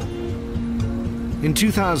poor. In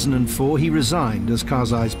 2004, he resigned as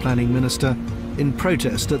Karzai's planning minister in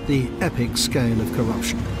protest at the epic scale of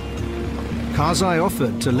corruption. Karzai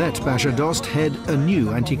offered to let Bashar Dost head a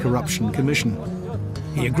new anti-corruption commission.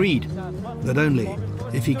 He agreed, but only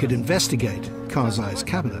if he could investigate Karzai's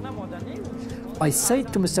cabinet. I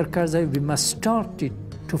said to Mr. Karzai, we must start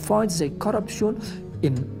to fight the corruption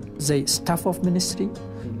in the staff of ministry,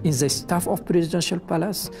 in the staff of presidential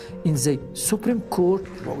palace, in the Supreme Court.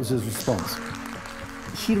 What was his response?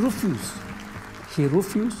 He refused. He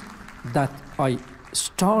refused that I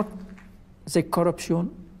start the corruption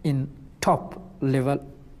in top level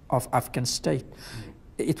of Afghan state.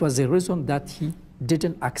 It was the reason that he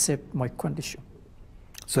didn't accept my condition.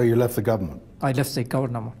 So you left the government? I left the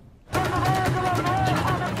government.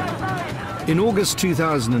 In August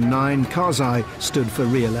 2009, Karzai stood for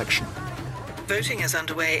re-election. Voting is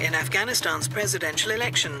underway in Afghanistan's presidential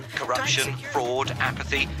election. Corruption, fraud,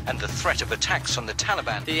 apathy, and the threat of attacks from the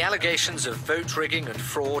Taliban. The allegations of vote rigging and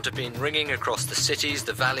fraud have been ringing across the cities,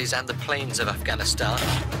 the valleys, and the plains of Afghanistan.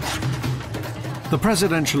 The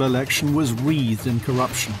presidential election was wreathed in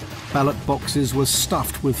corruption. Ballot boxes were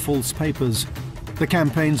stuffed with false papers. The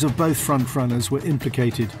campaigns of both frontrunners were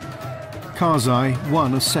implicated. Karzai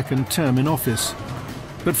won a second term in office.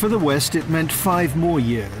 But for the West, it meant 5 more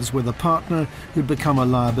years with a partner who'd become a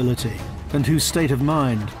liability and whose state of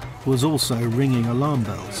mind was also ringing alarm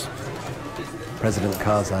bells. President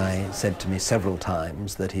Karzai said to me several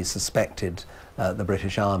times that he suspected the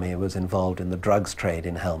British Army was involved in the drugs trade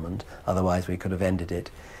in Helmand, otherwise we could have ended it.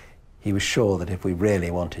 He was sure that if we really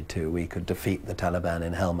wanted to, we could defeat the Taliban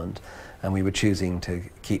in Helmand, and we were choosing to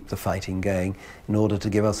keep the fighting going in order to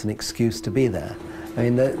give us an excuse to be there. I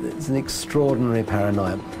mean, it's an extraordinary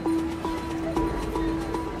paranoia.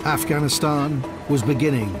 Afghanistan was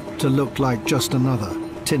beginning to look like just another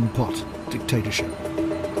tin pot dictatorship.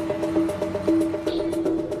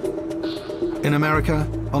 In America,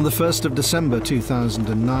 on the 1st of December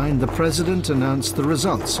 2009, the president announced the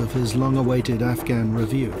results of his long-awaited Afghan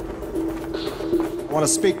review. I want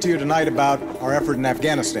to speak to you tonight about our effort in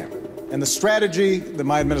Afghanistan and the strategy that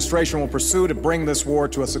my administration will pursue to bring this war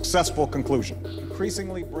to a successful conclusion.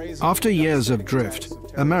 After years of drift,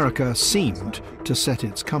 America seemed to set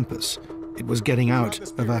its compass. It was getting out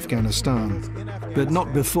of Afghanistan, but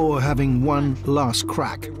not before having one last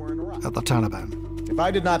crack at the Taliban. If I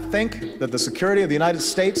did not think that the security of the United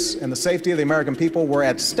States and the safety of the American people were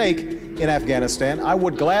at stake in Afghanistan, I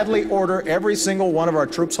would gladly order every single one of our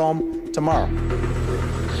troops home tomorrow.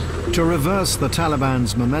 To reverse the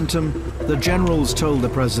Taliban's momentum, the generals told the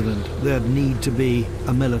president there'd need to be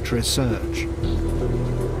a military surge.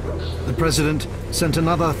 The president sent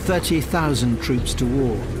another 30,000 troops to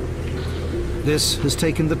war. This has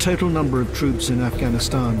taken the total number of troops in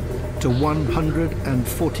Afghanistan to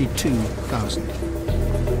 142,000.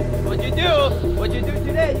 What you do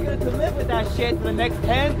today, you're going to live with that shit for the next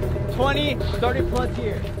 10, 20, 30 plus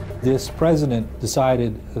years. This president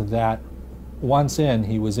decided that once in,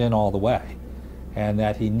 he was in all the way, and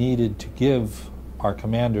that he needed to give our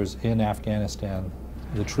commanders in Afghanistan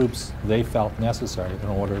the troops they felt necessary in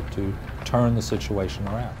order to turn the situation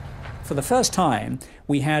around. For the first time,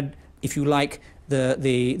 we had, if you like,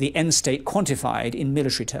 the end state quantified in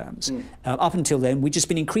military terms. Up until then, we'd just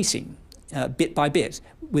been increasing bit by bit,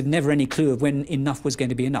 with never any clue of when enough was going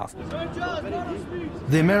to be enough.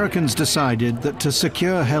 The Americans decided that to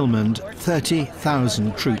secure Helmand,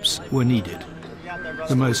 30,000 troops were needed.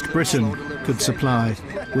 The most Britain could supply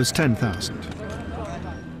was 10,000.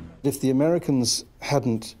 If the Americans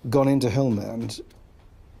hadn't gone into Helmand,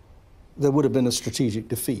 there would have been a strategic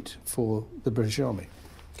defeat for the British Army.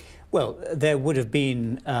 Well, there would have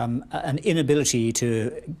been an inability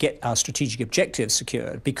to get our strategic objectives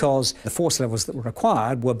secured because the force levels that were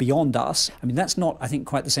required were beyond us. I mean, that's not, I think,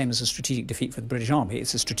 quite the same as a strategic defeat for the British Army.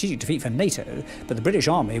 It's a strategic defeat for NATO, but the British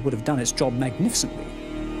Army would have done its job magnificently.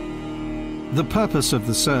 The purpose of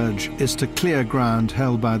the surge is to clear ground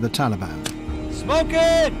held by the Taliban.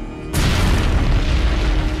 Smoking!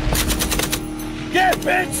 Get,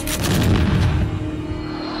 bitch!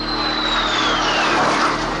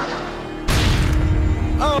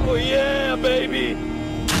 Oh yeah, baby!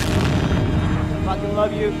 Fucking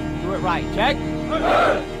love you. Do it right. Check.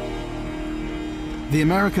 The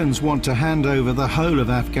Americans want to hand over the whole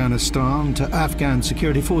of Afghanistan to Afghan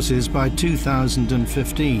security forces by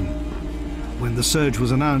 2015. When the surge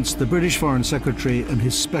was announced, the British Foreign Secretary and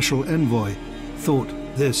his special envoy thought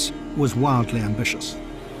this was wildly ambitious.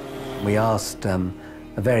 We asked a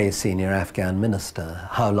very senior Afghan minister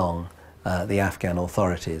how long the Afghan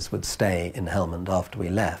authorities would stay in Helmand after we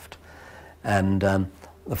left. And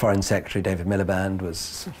the Foreign Secretary, David Miliband,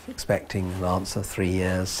 was expecting an answer, 3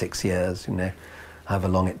 years, 6 years, you know, however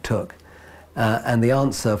long it took. And the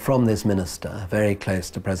answer from this minister, very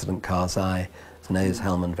close to President Karzai, knows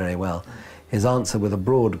Helmand very well, his answer with a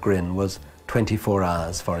broad grin was 24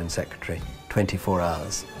 hours, Foreign Secretary, 24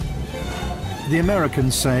 hours. The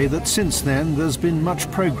Americans say that since then there's been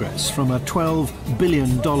much progress from a $12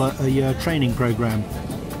 billion a year training program.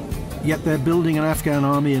 Yet they're building an Afghan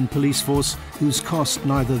army and police force whose cost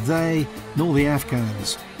neither they nor the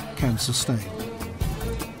Afghans can sustain.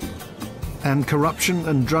 And corruption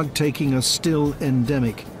and drug taking are still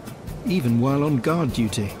endemic, even while on guard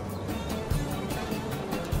duty.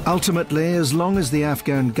 Ultimately, as long as the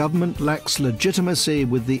Afghan government lacks legitimacy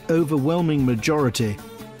with the overwhelming majority,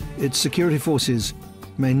 its security forces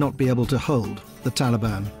may not be able to hold the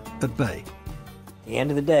Taliban at bay. At the end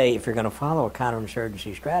of the day, if you're going to follow a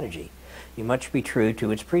counterinsurgency strategy, you must be true to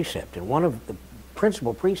its precept. And one of the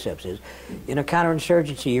principal precepts is, in a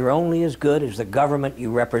counterinsurgency, you're only as good as the government you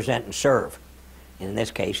represent and serve. And in this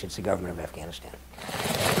case, it's the government of Afghanistan.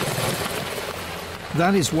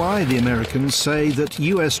 That is why the Americans say that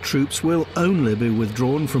US troops will only be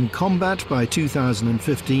withdrawn from combat by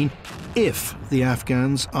 2015 if the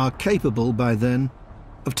Afghans are capable by then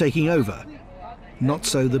of taking over. Not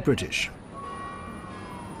so the British.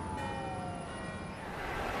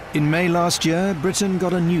 In May last year, Britain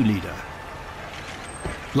got a new leader.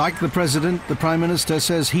 Like the President, the Prime Minister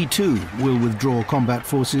says he too will withdraw combat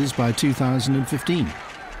forces by 2015.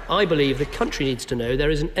 I believe the country needs to know there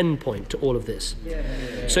is an end point to all of this.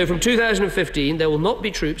 So from 2015, there will not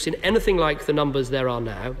be troops in anything like the numbers there are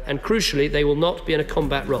now, and crucially, they will not be in a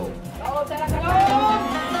combat role.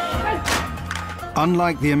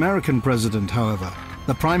 Unlike the American president, however,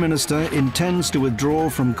 the Prime Minister intends to withdraw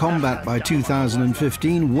from combat by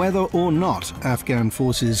 2015 whether or not Afghan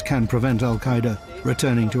forces can prevent al-Qaeda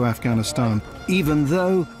returning to Afghanistan, even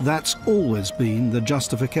though that's always been the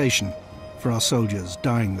justification for our soldiers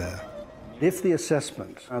dying there. If the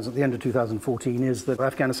assessment, as at the end of 2014, is that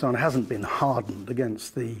Afghanistan hasn't been hardened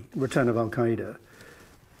against the return of al-Qaeda,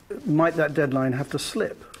 might that deadline have to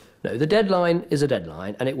slip? No, the deadline is a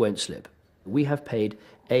deadline and it won't slip. We have paid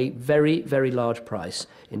a very, very large price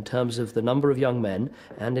in terms of the number of young men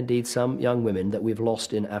and indeed some young women that we've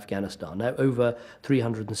lost in Afghanistan, now over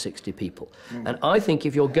 360 people. And I think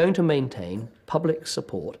if you're going to maintain public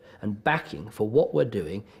support and backing for what we're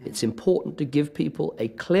doing, it's important to give people a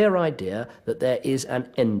clear idea that there is an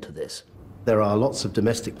end to this. There are lots of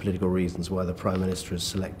domestic political reasons why the Prime Minister has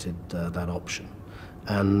selected that option.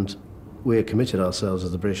 And we're committed ourselves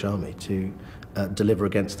as the British Army to deliver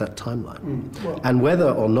against that timeline. And whether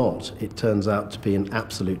or not it turns out to be an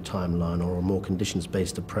absolute timeline or a more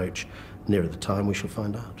conditions-based approach nearer the time, we shall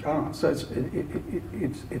find out. So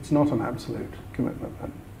it's not an absolute commitment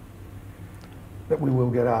then, that we will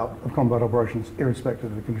get out of combat operations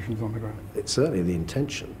irrespective of the conditions on the ground? It's certainly the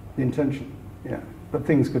intention. The intention, yeah. But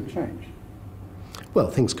things could change. Well,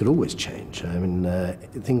 things could always change. I mean,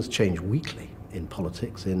 things change weekly in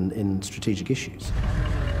politics, in strategic issues.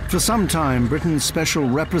 For some time, Britain's special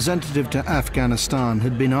representative to Afghanistan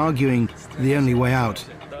had been arguing the only way out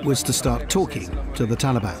was to start talking to the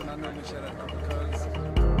Taliban.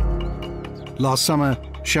 Last summer,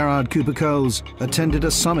 Sharad Cooper-Coles attended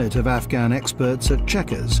a summit of Afghan experts at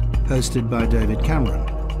Chequers, hosted by David Cameron.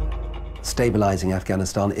 Stabilizing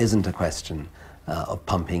Afghanistan isn't a question of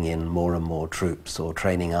pumping in more and more troops or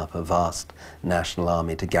training up a vast national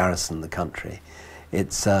army to garrison the country.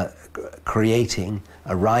 It's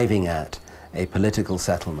arriving at a political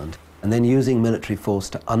settlement and then using military force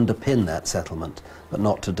to underpin that settlement, but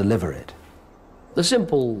not to deliver it. The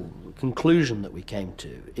simple conclusion that we came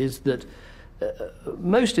to is that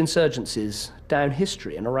most insurgencies down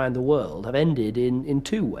history and around the world have ended in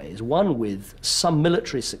two ways. One, with some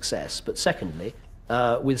military success, but secondly,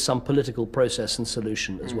 with some political process and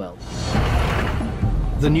solution as well.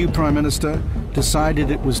 The new Prime Minister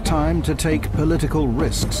decided it was time to take political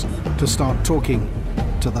risks to start talking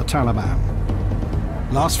to the Taliban.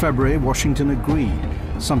 Last February, Washington agreed,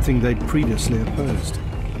 something they'd previously opposed.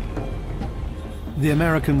 The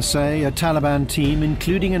Americans say a Taliban team,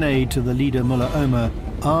 including an aide to the leader Mullah Omar,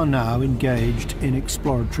 are now engaged in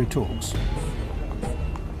exploratory talks.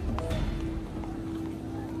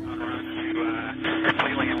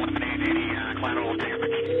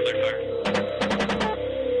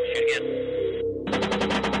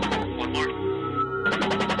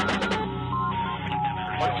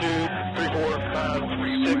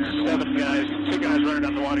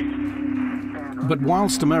 But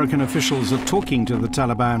whilst American officials are talking to the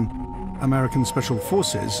Taliban, American special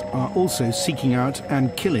forces are also seeking out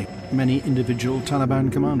and killing many individual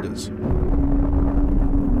Taliban commanders.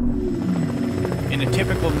 In a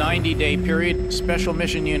typical 90-day period, special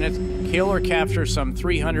mission units kill or capture some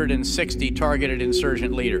 360 targeted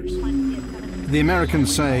insurgent leaders. The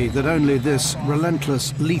Americans say that only this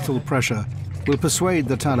relentless, lethal pressure will persuade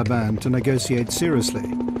the Taliban to negotiate seriously.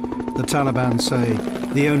 The Taliban say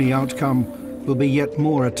the only outcome will be yet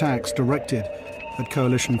more attacks directed at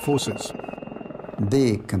coalition forces.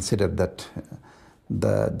 They consider that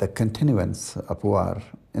the continuance of war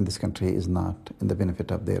in this country is not in the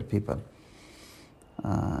benefit of their people.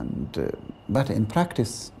 But in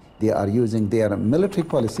practice, they are using their military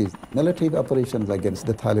policies, military operations against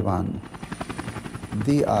the Taliban.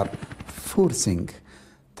 They are forcing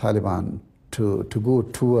Taliban to go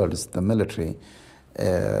towards the military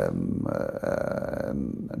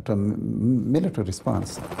to military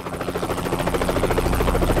response.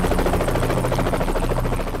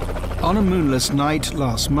 On a moonless night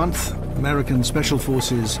last month, American special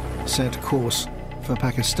forces set course for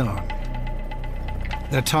Pakistan.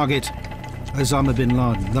 Their target, Osama bin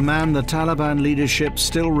Laden, the man the Taliban leadership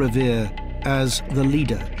still revere as the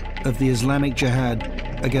leader of the Islamic Jihad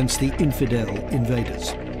against the infidel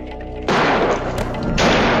invaders.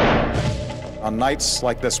 On nights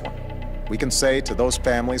like this one, we can say to those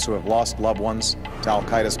families who have lost loved ones to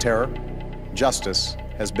al-Qaeda's terror, justice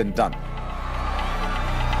has been done.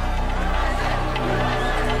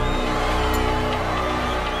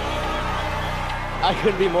 I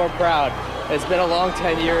couldn't be more proud. It's been a long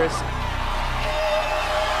 10 years.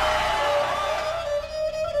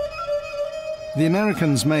 The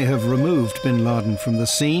Americans may have removed bin Laden from the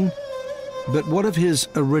scene, but what of his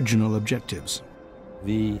original objectives?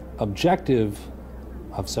 The objective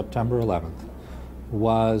of September 11th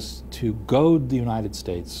was to goad the United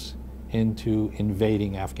States into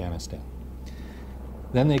invading Afghanistan.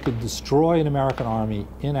 Then they could destroy an American army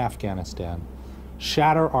in Afghanistan,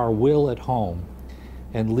 shatter our will at home,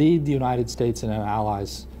 and lead the United States and our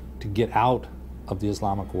allies to get out of the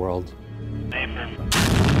Islamic world.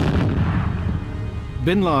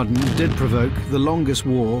 Bin Laden did provoke the longest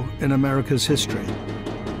war in America's history,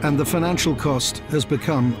 and the financial cost has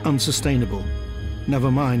become unsustainable, never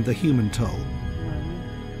mind the human toll.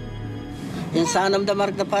 You're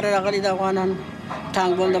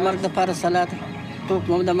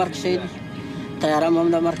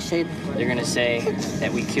going to say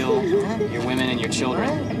that we kill your women and your children,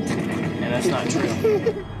 and that's not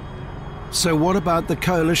true. So what about the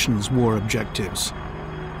coalition's war objectives?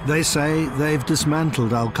 They say they've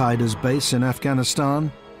dismantled al-Qaeda's base in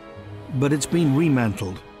Afghanistan, but it's been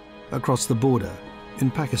remantled across the border in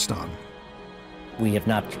Pakistan. We have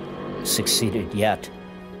not succeeded yet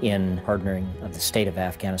in partnering of the state of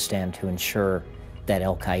Afghanistan to ensure that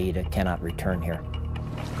al-Qaeda cannot return here.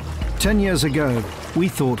 10 years ago, we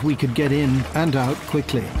thought we could get in and out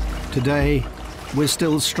quickly. Today, we're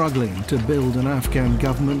still struggling to build an Afghan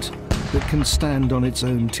government that can stand on its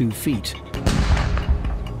own 2 feet.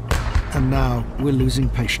 And now we're losing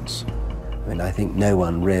patience. I mean, I think no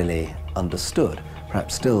one really understood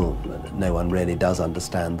perhaps still no one really does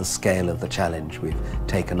understand the scale of the challenge we've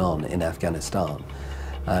taken on in Afghanistan.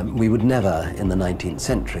 We would never, in the 19th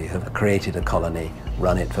century, have created a colony,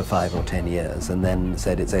 run it for 5 or 10 years, and then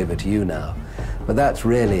said it's over to you now. But that's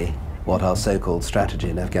really what our so-called strategy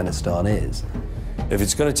in Afghanistan is. If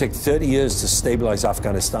it's going to take 30 years to stabilize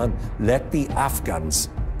Afghanistan, let the Afghans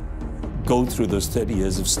go through those 30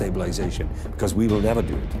 years of stabilization, because we will never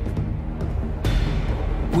do it.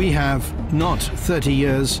 We have not 30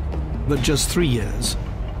 years, but just 3 years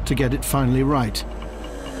to get it finally right.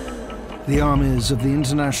 The armies of the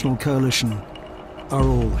international coalition are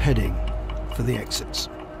all heading for the exits.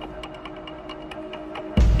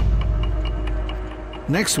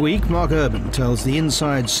 Next week, Mark Urban tells the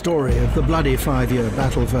inside story of the bloody 5-year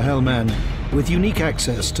battle for Helmand, with unique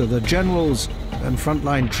access to the generals and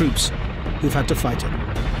frontline troops who've had to fight it.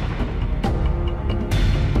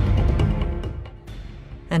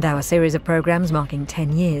 And our series of programmes marking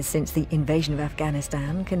 10 years since the invasion of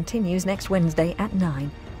Afghanistan continues next Wednesday at 9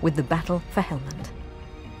 with the battle for Helmand.